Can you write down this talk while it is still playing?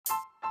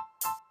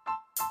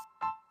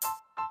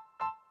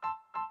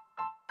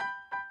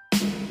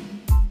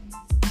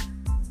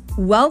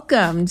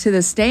Welcome to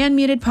the Stay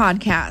Unmuted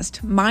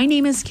podcast. My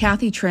name is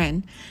Kathy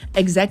Trin,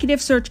 executive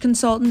search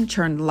consultant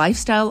turned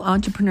lifestyle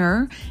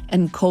entrepreneur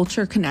and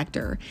culture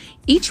connector.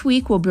 Each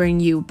week we'll bring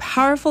you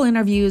powerful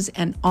interviews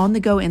and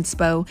on-the-go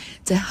inspo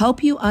to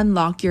help you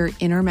unlock your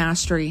inner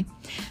mastery.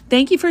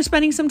 Thank you for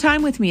spending some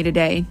time with me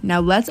today. Now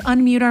let's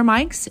unmute our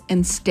mics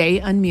and stay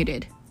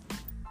unmuted.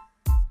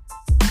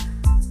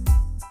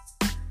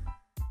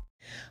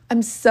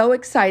 I'm so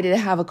excited to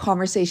have a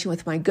conversation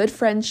with my good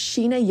friend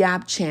Sheena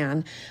Yap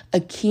Chan, a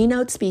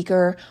keynote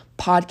speaker,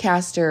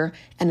 podcaster,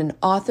 and an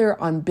author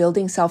on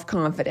building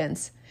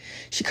self-confidence.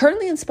 She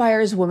currently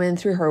inspires women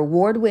through her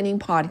award-winning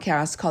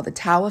podcast called The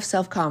Tao of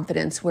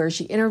Self-Confidence, where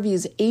she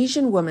interviews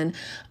Asian women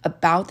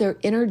about their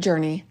inner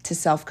journey to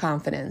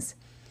self-confidence.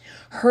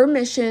 Her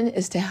mission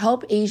is to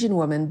help Asian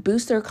women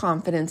boost their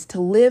confidence to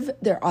live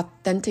their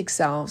authentic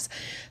selves,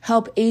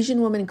 help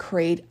Asian women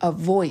create a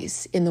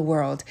voice in the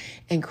world,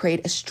 and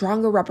create a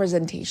stronger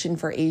representation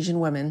for Asian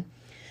women.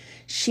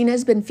 Sheena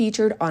has been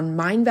featured on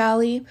Mind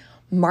Valley,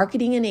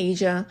 Marketing in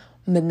Asia,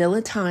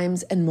 Manila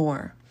Times, and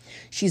more.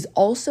 She's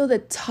also the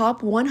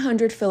top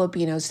 100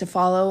 Filipinos to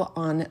follow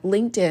on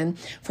LinkedIn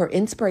for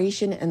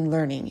inspiration and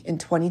learning in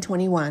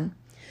 2021.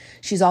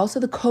 She's also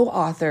the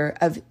co-author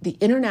of the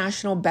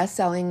international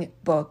best-selling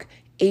book,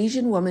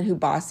 Asian Woman Who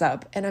Boss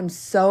Up, and I'm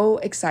so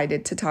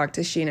excited to talk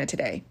to Sheena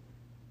today.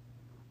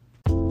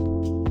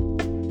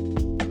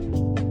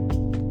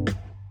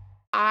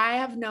 I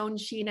have known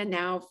Sheena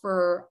now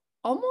for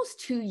almost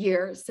 2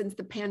 years since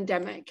the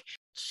pandemic.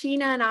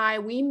 Sheena and I,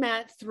 we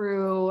met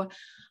through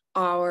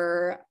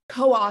our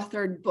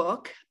co-authored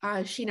book.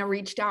 Sheena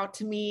reached out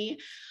to me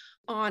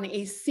on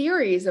a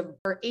series of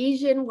our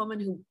Asian Woman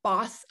Who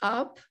Boss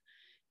Up.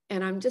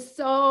 And I'm just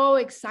so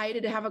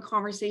excited to have a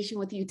conversation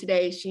with you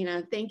today,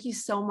 Sheena. Thank you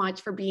so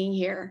much for being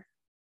here.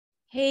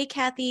 Hey,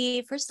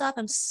 Kathy. First off,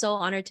 I'm so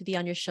honored to be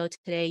on your show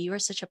today. You are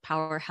such a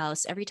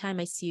powerhouse. Every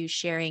time I see you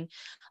sharing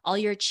all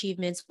your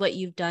achievements, what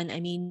you've done, I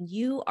mean,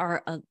 you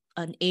are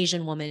an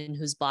Asian woman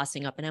who's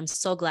bossing up, and I'm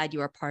so glad you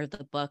are part of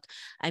the book.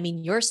 I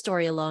mean, your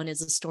story alone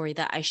is a story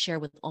that I share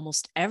with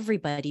almost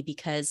everybody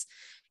because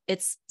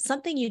it's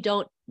something you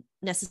don't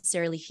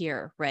necessarily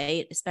hear,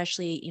 right?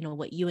 Especially,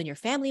 what you and your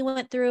family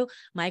went through,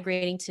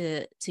 migrating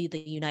to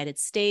the United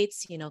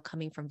States,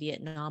 coming from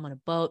Vietnam on a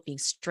boat, being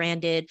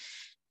stranded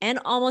and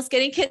almost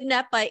getting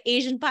kidnapped by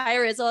Asian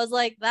pirates. So I was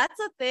like, that's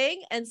a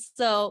thing. And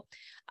so,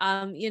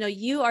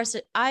 you are,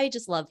 I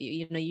just love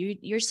you.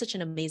 You're such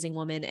an amazing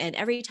woman. And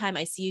every time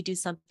I see you do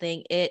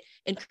something, it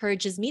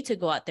encourages me to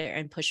go out there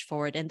and push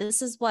forward. And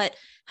this is what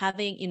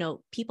having,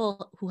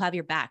 people who have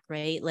your back,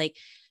 right? Like,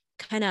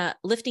 kind of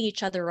lifting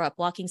each other up,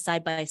 walking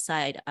side by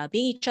side,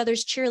 being each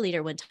other's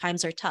cheerleader when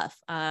times are tough.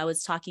 I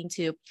was talking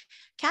to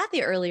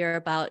Kathy earlier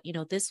about,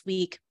 this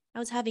week I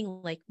was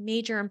having like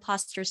major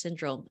imposter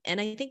syndrome.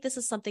 And I think this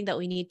is something that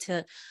we need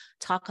to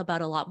talk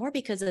about a lot more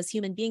because as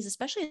human beings,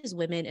 especially as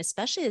women,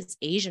 especially as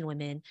Asian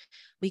women,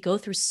 we go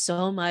through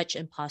so much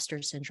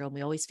imposter syndrome.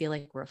 We always feel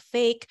like we're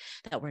fake,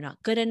 that we're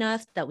not good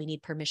enough, that we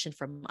need permission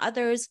from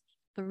others.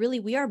 But really,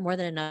 we are more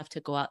than enough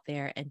to go out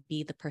there and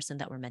be the person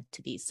that we're meant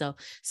to be. So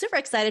super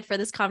excited for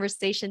this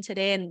conversation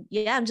today. And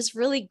yeah, I'm just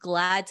really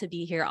glad to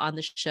be here on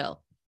the show.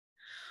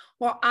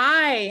 Well,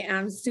 I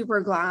am super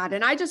glad.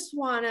 And I just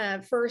want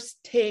to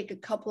first take a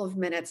couple of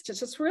minutes to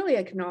just really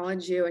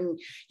acknowledge you. And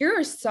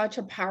you're such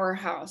a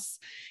powerhouse.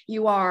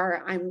 You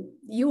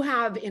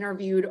have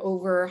interviewed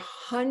over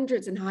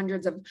hundreds and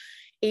hundreds of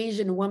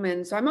Asian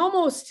women. So I'm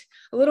almost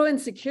a little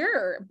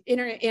insecure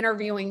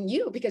interviewing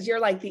you because you're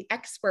like the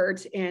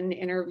expert in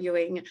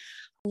interviewing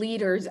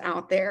leaders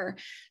out there.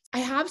 I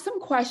have some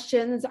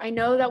questions. I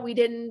know that we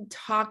didn't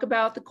talk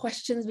about the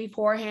questions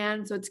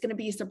beforehand, so it's going to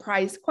be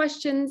surprise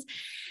questions.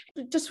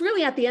 Just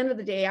really at the end of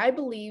the day, I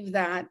believe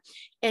that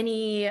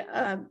any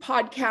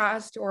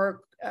podcast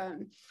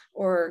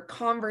or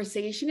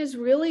conversation is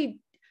really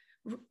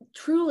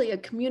truly a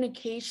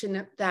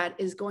communication that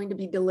is going to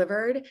be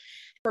delivered.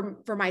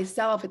 For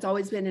myself, it's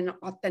always been an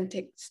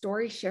authentic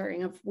story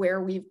sharing of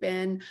where we've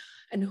been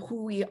and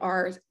who we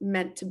are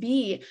meant to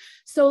be.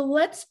 So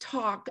let's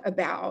talk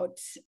about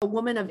a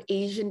woman of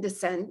Asian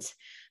descent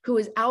who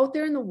is out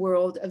there in the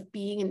world of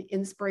being an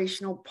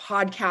inspirational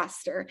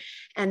podcaster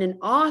and an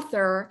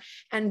author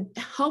and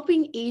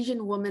helping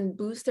Asian women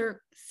boost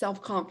their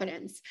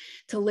self-confidence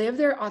to live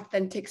their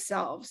authentic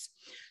selves.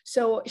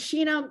 So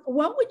Sheena,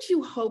 what would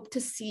you hope to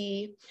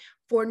see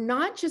for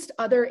not just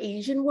other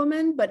Asian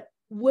women, but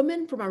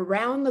women from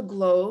around the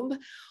globe?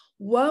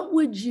 What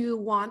would you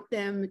want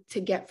them to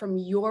get from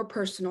your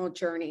personal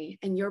journey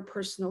and your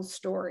personal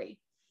story?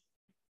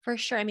 For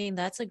sure. I mean,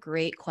 that's a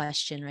great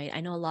question, right?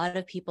 I know a lot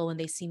of people, when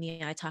they see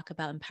me, I talk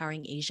about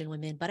empowering Asian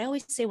women, but I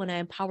always say when I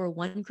empower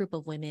one group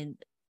of women,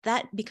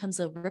 that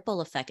becomes a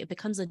ripple effect. It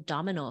becomes a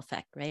domino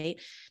effect, right?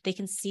 They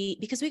can see,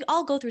 because we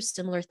all go through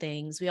similar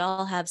things. We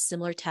all have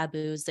similar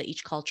taboos that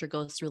each culture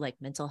goes through, like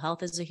mental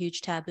health is a huge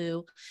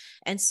taboo.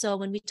 And so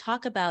when we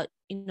talk about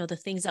the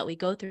things that we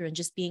go through and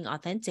just being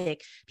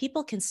authentic,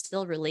 people can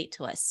still relate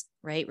to us,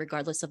 right?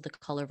 Regardless of the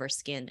color of our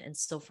skin. And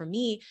so for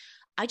me,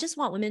 I just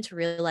want women to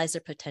realize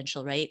their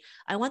potential, right?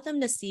 I want them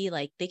to see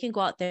like they can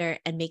go out there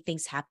and make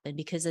things happen,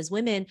 because as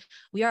women,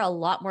 we are a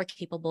lot more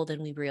capable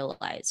than we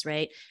realize,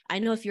 right? I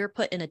know if you're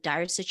put in a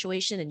dire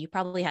situation and you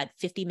probably had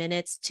 50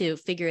 minutes to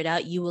figure it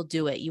out, you will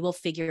do it. You will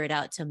figure it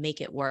out to make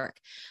it work.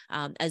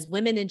 As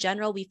women in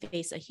general, we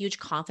face a huge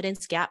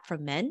confidence gap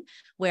from men,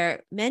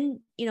 where men,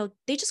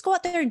 they just go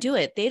out there and do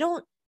it. They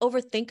don't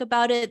overthink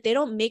about it. They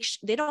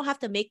don't have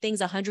to make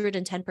things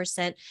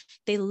 110%.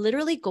 They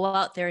literally go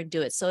out there and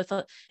do it. So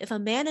if a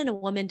man and a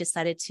woman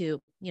decided to,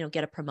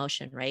 get a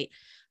promotion, right?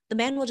 The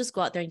man will just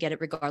go out there and get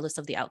it regardless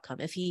of the outcome.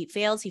 If he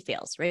fails, he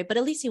fails, right? But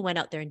at least he went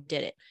out there and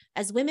did it.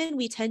 As women,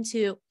 we tend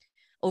to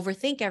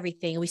overthink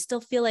everything. We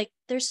still feel like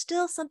there's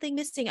still something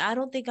missing. I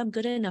don't think I'm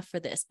good enough for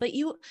this. But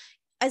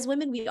as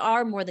women, we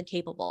are more than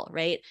capable,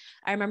 right?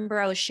 I remember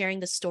I was sharing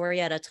the story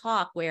at a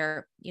talk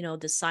where,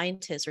 the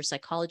scientists or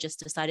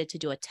psychologists decided to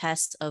do a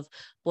test of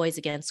boys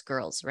against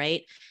girls,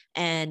 right?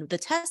 And the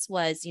test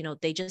was,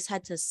 they just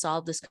had to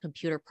solve this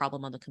computer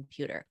problem on the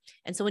computer.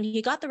 And so when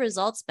he got the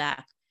results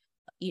back,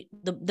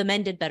 the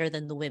men did better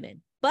than the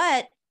women.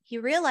 But he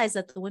realized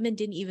that the women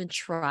didn't even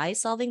try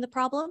solving the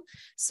problem.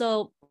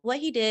 So what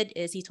he did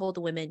is he told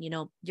the women,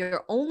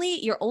 your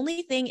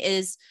only thing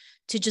is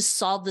to just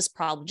solve this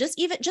problem.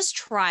 Just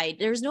try.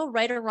 There's no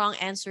right or wrong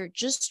answer.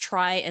 Just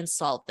try and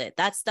solve it.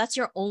 That's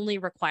your only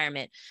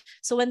requirement.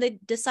 So when they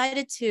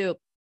decided to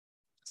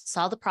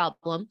solve the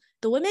problem,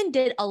 the women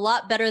did a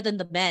lot better than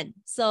the men.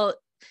 So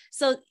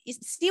you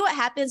see what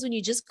happens when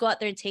you just go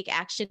out there and take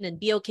action and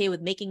be okay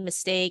with making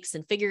mistakes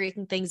and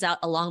figuring things out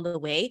along the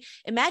way.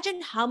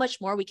 Imagine how much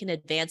more we can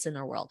advance in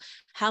our world,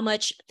 how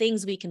much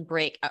things we can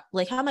break,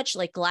 like how much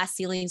like glass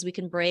ceilings we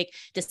can break,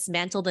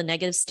 dismantle the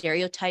negative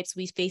stereotypes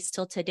we face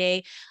till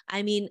today.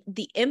 I mean,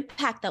 the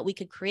impact that we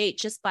could create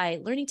just by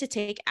learning to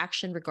take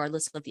action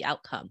regardless of the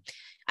outcome.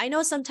 I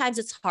know sometimes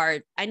it's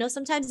hard. I know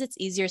sometimes it's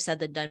easier said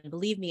than done.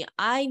 Believe me,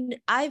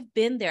 I've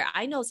been there.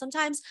 I know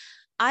sometimes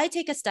I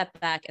take a step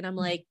back and I'm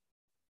like,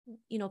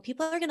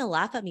 people are going to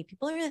laugh at me.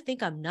 People are going to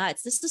think I'm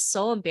nuts. This is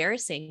so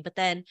embarrassing. But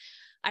then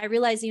I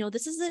realize,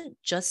 this isn't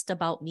just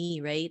about me,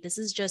 right? This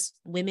is just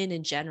women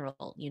in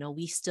general.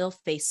 We still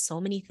face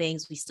so many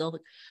things. We still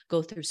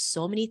go through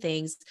so many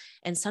things.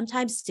 And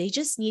sometimes they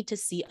just need to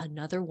see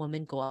another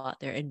woman go out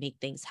there and make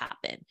things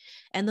happen.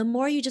 And the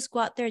more you just go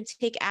out there and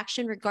take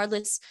action,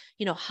 regardless,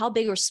 how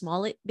big or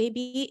small it may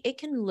be, it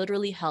can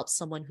literally help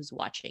someone who's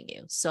watching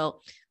you.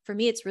 So for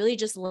me, it's really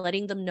just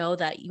letting them know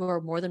that you are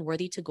more than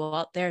worthy to go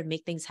out there and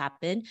make things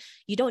happen.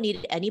 You don't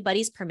need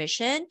anybody's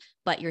permission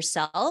but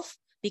yourself,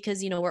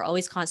 because, we're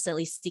always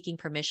constantly seeking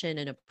permission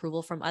and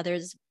approval from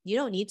others. You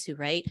don't need to,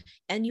 right?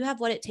 And you have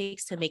what it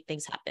takes to make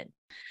things happen.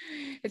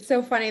 It's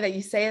so funny that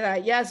you say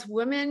that. Yes,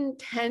 women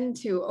tend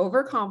to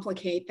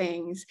overcomplicate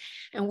things,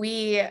 and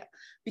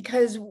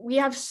because we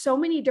have so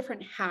many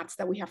different hats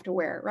that we have to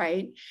wear,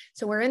 right?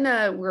 So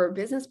we're a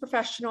business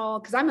professional,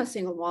 because I'm a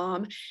single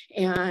mom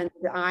and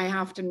I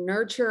have to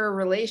nurture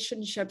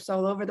relationships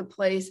all over the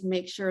place and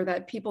make sure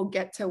that people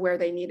get to where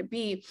they need to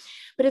be.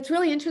 But it's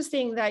really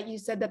interesting that you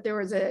said that there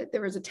was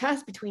a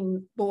test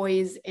between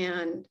boys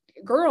and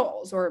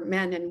girls, or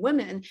men and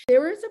women.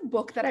 There was a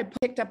book that I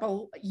picked up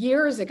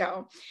years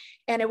ago,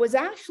 and it was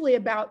actually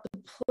about the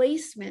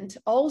placement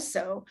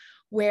also,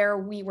 where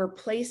we were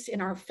placed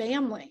in our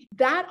family.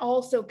 That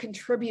also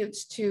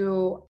contributes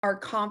to our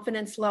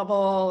confidence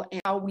level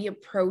and how we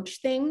approach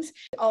things.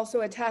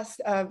 Also a test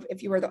of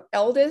if you were the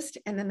eldest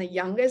and then the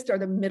youngest, or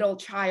the middle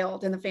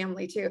child in the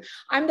family too.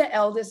 I'm the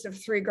eldest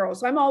of 3 girls,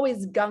 so I'm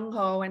always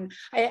gung-ho, and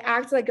I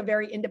act like a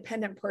very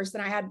independent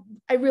person.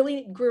 I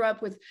really grew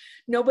up with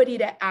nobody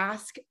to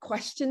ask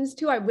questions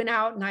to. I went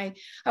out and I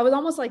was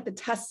almost like the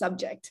test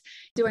subject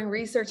doing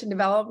research and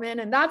development.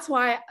 And that's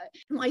why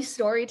my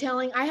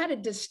storytelling, I had to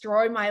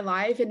destroy my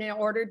life in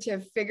order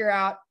to figure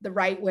out the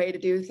right way to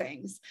do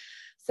things.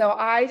 So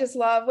I just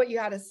love what you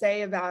had to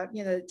say about,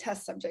 the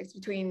test subjects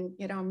between,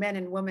 men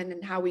and women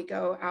and how we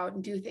go out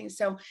and do things.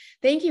 So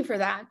thank you for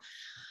that.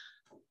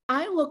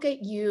 I look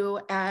at you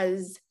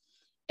as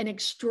an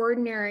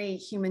extraordinary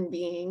human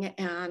being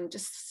and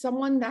just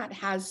someone that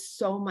has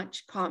so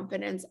much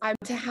confidence.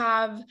 To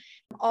have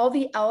all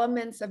the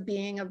elements of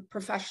being a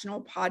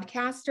professional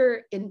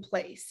podcaster in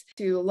place,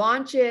 to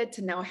launch it,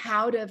 to know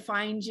how to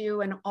find you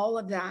and all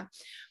of that.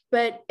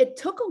 But it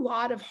took a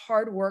lot of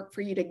hard work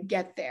for you to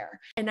get there.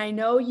 And I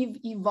know you've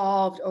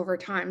evolved over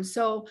time.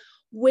 So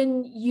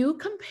when you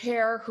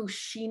compare who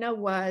Sheena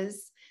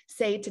was,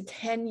 say, to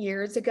 10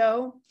 years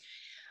ago,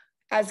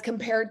 as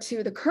compared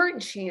to the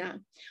current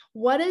Sheena,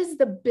 what is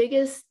the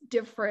biggest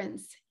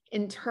difference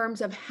in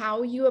terms of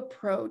how you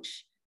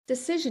approach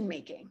decision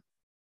making?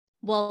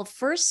 Well,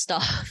 first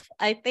off,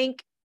 I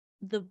think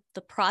the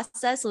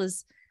process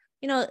was,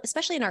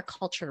 especially in our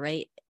culture,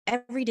 right?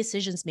 Every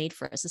decision's made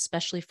for us,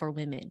 especially for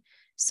women.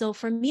 So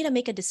for me to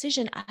make a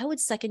decision, I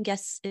would second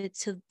guess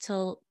it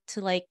to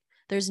like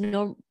there's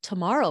no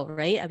tomorrow,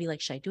 right? I'd be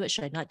like, should I do it?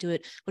 Should I not do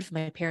it? What if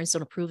my parents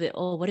don't approve it?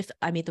 Oh, what if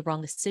I made the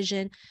wrong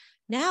decision?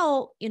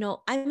 Now,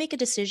 I make a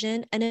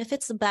decision, and if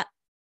it's a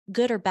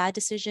good or bad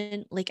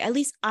decision, like at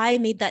least I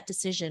made that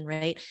decision,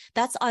 right?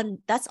 That's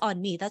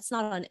on me. That's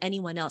not on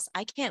anyone else.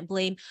 I can't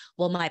blame,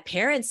 well, my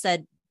parents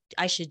said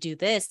I should do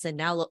this, and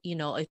now,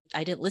 if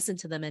I didn't listen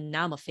to them and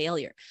now I'm a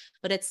failure.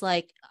 But it's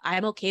like,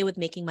 I'm okay with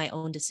making my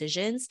own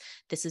decisions.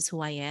 This is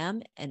who I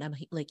am. And I'm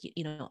like,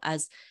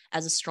 as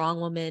a strong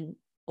woman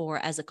or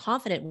as a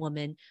confident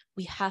woman,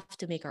 we have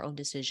to make our own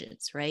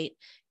decisions, right?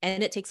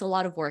 And it takes a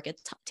lot of work. It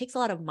takes a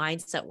lot of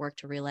mindset work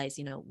to realize,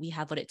 we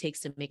have what it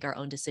takes to make our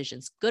own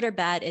decisions, good or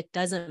bad. It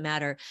doesn't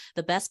matter.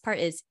 The best part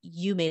is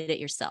you made it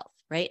yourself,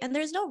 right? And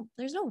there's no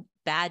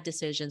bad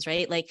decisions,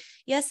 right? Like,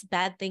 yes,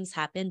 bad things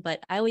happen,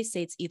 but I always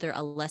say it's either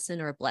a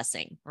lesson or a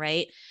blessing,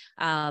 right?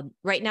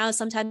 Right now,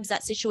 sometimes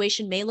that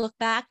situation may look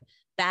back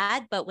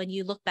bad, but when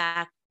you look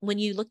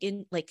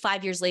in like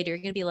 5 years later, you're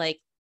going to be like,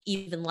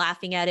 even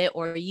laughing at it,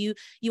 or you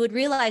would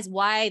realize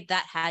why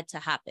that had to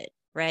happen,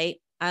 right?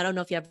 I don't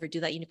know if you ever do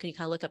that. You can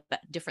kind of look up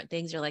at different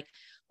things. You're like,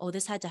 oh,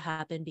 this had to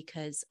happen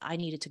because I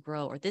needed to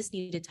grow, or this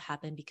needed to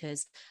happen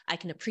because I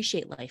can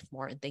appreciate life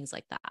more, and things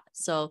like that.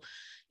 So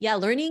yeah,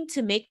 learning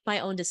to make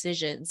my own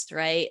decisions,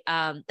 right?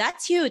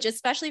 That's huge,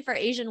 especially for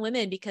Asian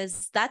women,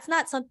 because that's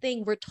not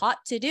something we're taught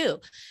to do.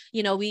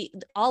 We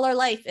all our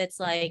life, it's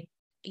like,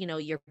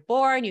 you're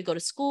born, you go to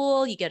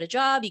school, you get a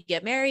job, you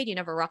get married, you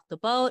never rock the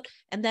boat,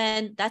 and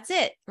then that's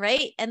it,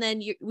 right? And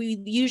then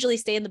we usually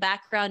stay in the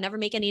background, never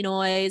make any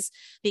noise,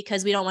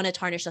 because we don't want to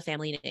tarnish the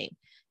family name.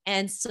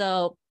 And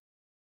so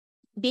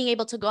being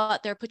able to go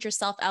out there, put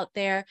yourself out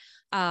there,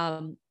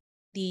 and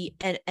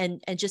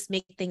just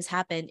make things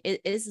happen,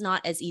 it is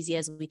not as easy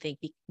as we think,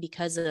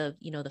 because of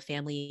the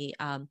family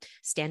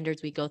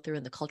standards we go through,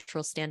 and the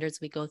cultural standards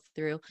we go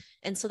through.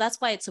 And so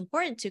that's why it's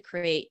important to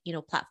create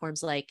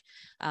platforms like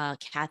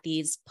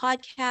Kathy's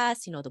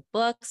podcast, the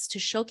books, to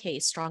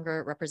showcase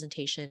stronger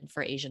representation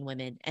for Asian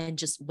women and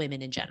just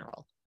women in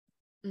general.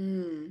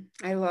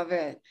 I love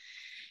it.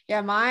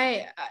 Yeah,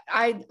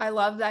 I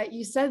love that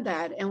you said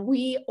that. And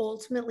we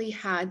ultimately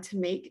had to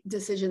make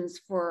decisions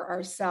for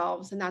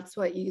ourselves. And that's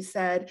what you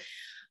said.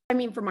 I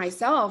mean, for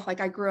myself,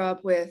 like I grew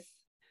up with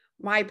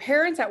my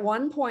parents at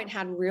one point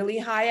had really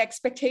high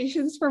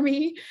expectations for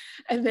me.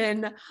 And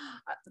then,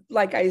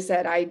 like I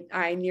said,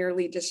 I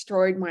nearly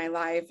destroyed my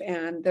life,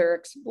 and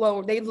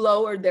they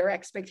lowered their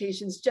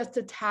expectations just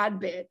a tad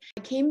bit.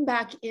 I came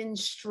back in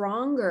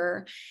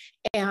stronger.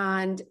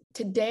 And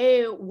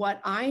today, what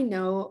I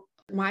know,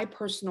 my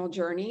personal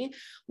journey,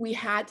 we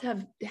had to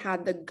have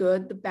had the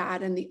good, the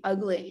bad, and the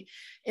ugly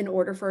in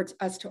order for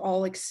us to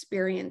all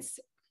experience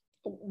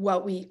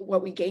what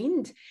we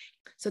gained.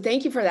 So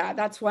thank you for that.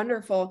 That's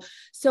wonderful.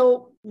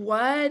 So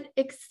what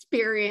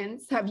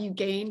experience have you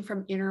gained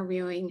from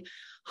interviewing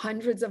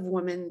hundreds of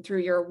women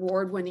through your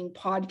award-winning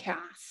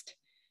podcast?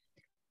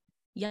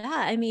 Yeah,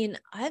 I mean,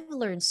 I've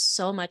learned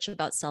so much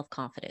about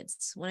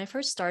self-confidence. When I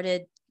first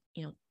started,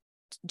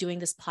 doing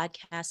this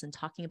podcast and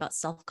talking about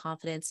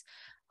self-confidence,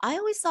 I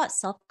always thought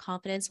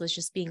self-confidence was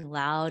just being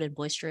loud and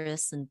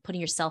boisterous and putting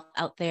yourself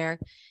out there.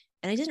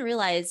 And I didn't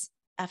realize,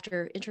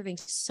 after interviewing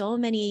so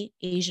many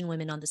Asian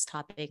women on this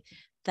topic,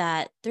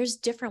 that there's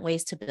different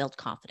ways to build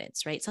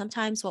confidence, right?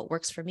 Sometimes what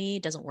works for me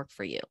doesn't work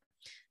for you,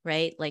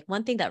 right? Like,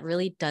 one thing that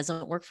really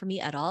doesn't work for me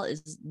at all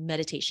is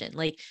meditation.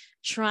 Like,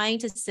 trying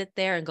to sit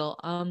there and go,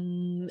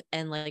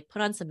 and like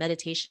put on some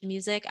meditation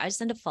music, I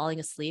just end up falling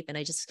asleep, and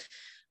I just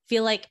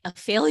feel like a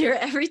failure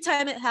every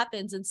time it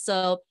happens. And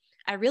so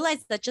I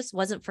realized that just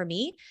wasn't for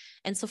me.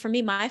 And so for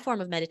me, my form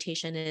of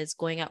meditation is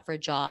going out for a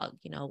jog,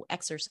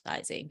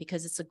 exercising,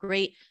 because it's a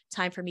great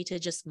time for me to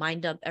just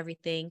mind dump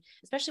everything,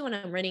 especially when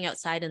I'm running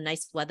outside in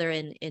nice weather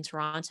in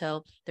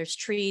Toronto. There's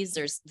trees,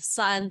 there's the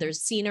sun,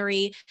 there's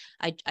scenery.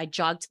 I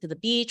jog to the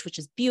beach, which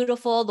is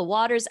beautiful. The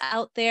water's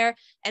out there,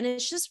 and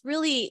it's just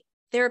really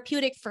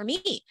therapeutic for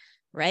me,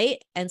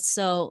 right? And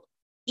so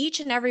each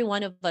and every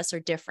one of us are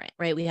different,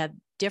 right? We have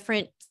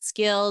different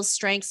skills,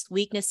 strengths,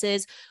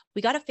 weaknesses.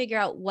 We got to figure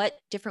out what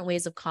different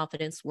ways of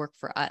confidence work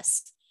for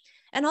us.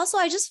 And also,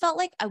 I just felt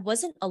like I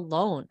wasn't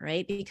alone,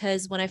 right?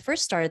 Because when I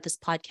first started this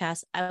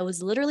podcast, I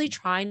was literally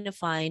trying to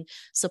find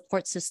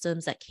support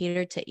systems that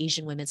catered to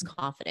Asian women's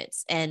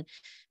confidence, and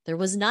there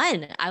was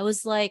none. I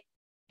was like,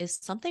 is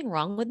something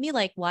wrong with me?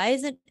 Like, why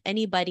isn't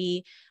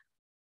anybody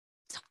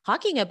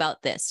talking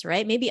about this,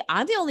 right? Maybe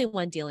I'm the only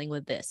one dealing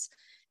with this.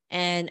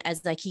 And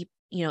as I keep,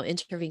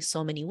 interviewing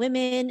so many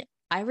women,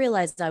 I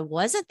realized I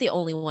wasn't the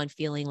only one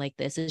feeling like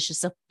this. It's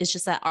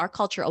just that our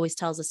culture always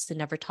tells us to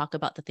never talk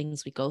about the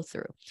things we go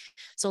through.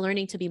 So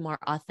learning to be more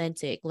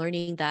authentic,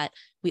 learning that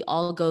we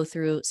all go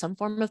through some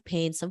form of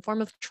pain, some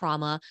form of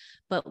trauma,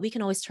 but we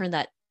can always turn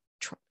that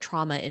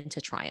trauma into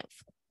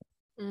triumph.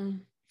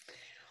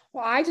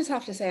 Well, I just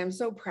have to say, I'm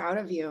so proud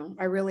of you.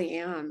 I really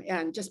am.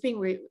 And just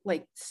being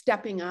like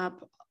stepping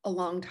up a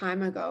long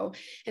time ago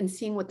and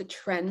seeing what the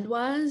trend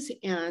was,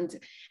 and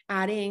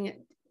adding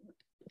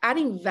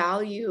adding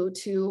value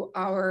to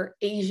our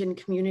Asian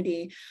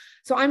community.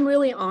 So I'm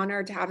really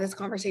honored to have this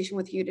conversation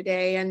with you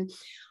today. And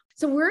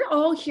so we're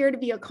all here to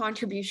be a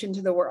contribution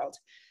to the world.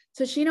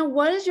 So Sheena,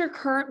 what is your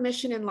current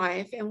mission in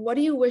life and what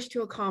do you wish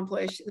to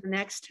accomplish in the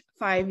next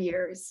 5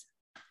 years?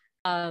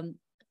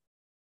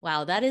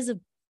 Wow, that is a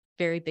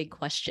very big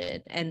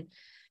question. And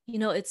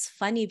it's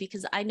funny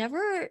because I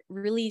never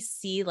really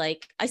see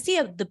I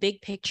see the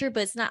big picture,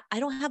 but I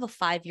don't have a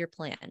 5-year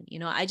plan.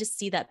 I just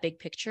see that big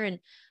picture and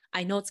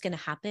I know it's going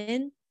to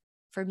happen.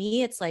 For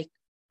me, it's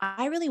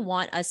I really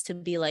want us to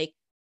be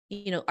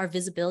our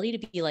visibility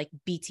to be like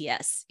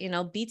BTS.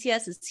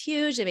 BTS is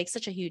huge. They make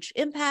such a huge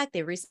impact.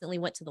 They recently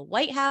went to the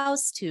White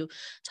House to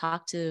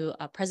talk to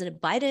President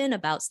Biden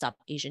about Stop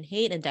Asian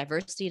Hate and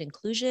diversity and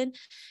inclusion.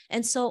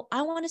 And so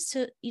I want us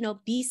to,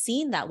 be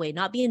seen that way,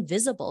 not be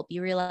invisible, be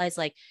realized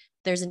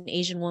there's an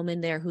Asian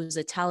woman there who's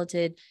a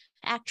talented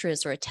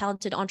actress or a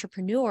talented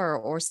entrepreneur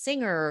or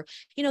singer,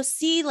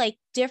 see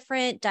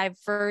different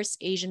diverse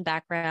Asian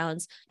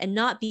backgrounds and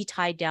not be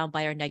tied down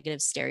by our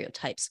negative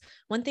stereotypes.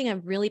 One thing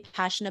I'm really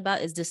passionate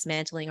about is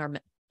dismantling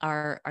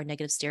our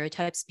negative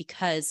stereotypes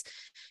because,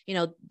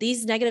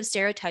 these negative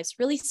stereotypes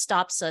really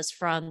stops us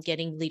from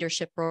getting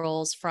leadership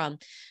roles, from,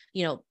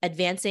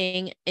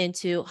 advancing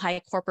into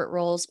high corporate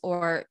roles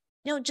or,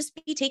 just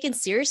be taken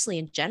seriously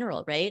in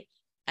general, right?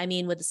 I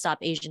mean, with the Stop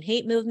Asian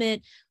Hate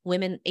movement,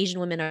 Asian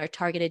women are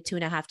targeted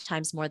 2.5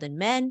 times more than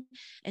men.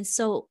 And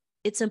so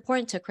it's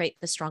important to create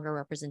the stronger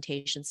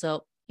representation.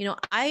 So,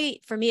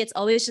 for me, it's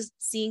always just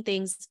seeing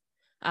things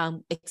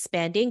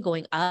expanding,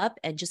 going up,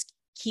 and just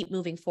keep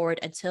moving forward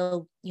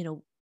until,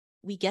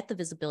 we get the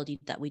visibility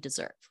that we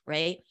deserve,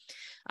 right?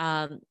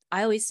 I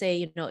always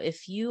say,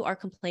 if you are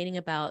complaining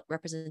about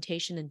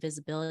representation and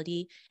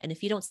visibility, and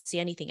if you don't see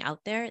anything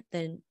out there,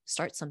 then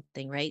start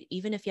something, right?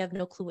 Even if you have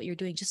no clue what you're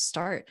doing, just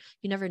start.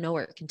 You never know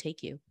where it can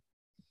take you.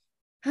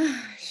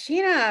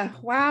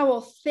 Sheena, wow.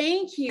 Well,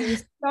 thank you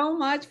so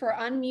much for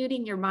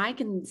unmuting your mic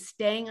and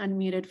staying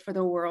unmuted for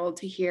the world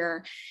to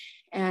hear.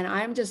 And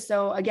I'm just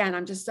so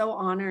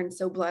honored and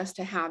so blessed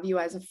to have you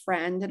as a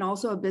friend and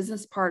also a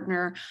business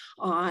partner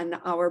on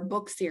our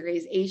book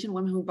series, Asian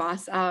Women Who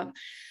Boss Up.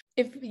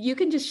 If you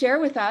can just share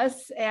with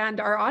us and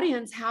our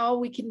audience how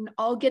we can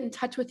all get in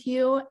touch with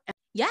you.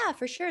 Yeah,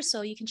 for sure.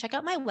 So you can check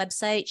out my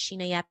website,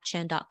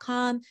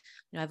 sheenayapchan.com.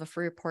 I have a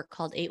free report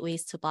called 8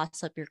 Ways to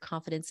Boss Up Your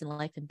Confidence in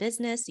Life and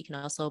Business. You can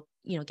also,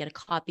 get a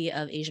copy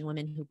of Asian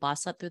Women Who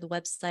Boss Up through the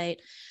website.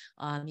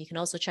 You can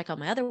also check out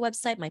my other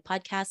website, my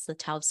podcast,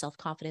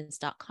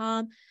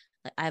 thetaoofselfconfidence.com.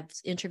 I've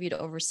interviewed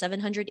over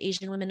 700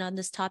 Asian women on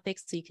this topic,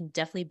 so you can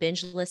definitely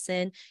binge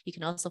listen. You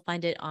can also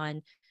find it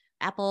on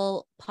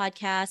Apple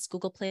Podcasts,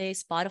 Google Play,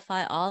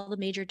 Spotify, all the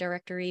major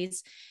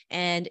directories.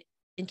 And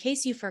in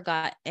case you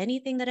forgot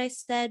anything that I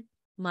said,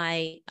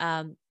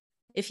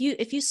 if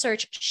you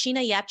search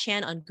Sheena Yap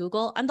Chan on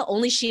Google, I'm the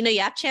only Sheena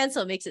Yap Chan,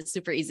 so it makes it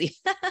super easy.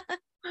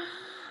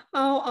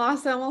 Oh,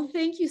 awesome. Well,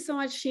 thank you so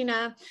much,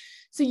 Sheena.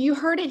 So you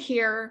heard it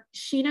here.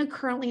 Sheena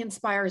currently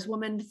inspires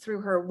women through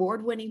her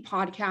award-winning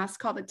podcast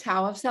called The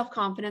Tao of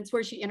Self-Confidence,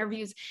 where she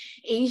interviews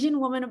Asian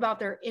women about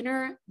their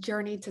inner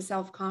journey to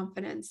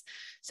self-confidence.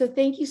 So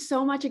thank you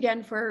so much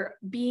again for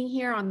being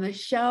here on the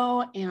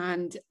show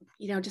and,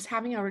 just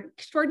having an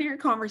extraordinary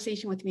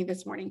conversation with me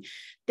this morning.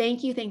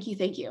 Thank you, thank you,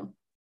 thank you.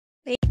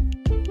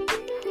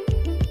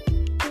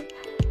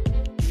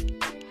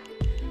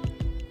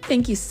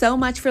 Thank you so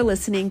much for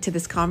listening to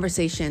this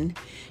conversation.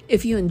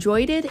 If you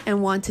enjoyed it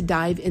and want to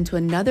dive into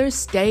another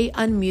Stay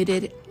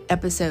Unmuted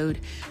episode,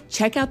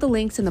 check out the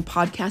links in the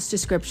podcast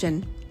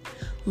description.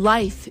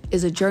 Life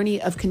is a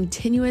journey of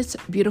continuous,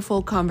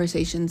 beautiful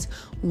conversations,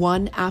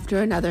 one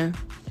after another.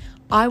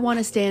 I want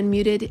to stay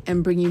unmuted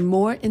and bring you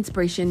more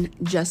inspiration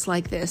just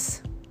like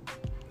this.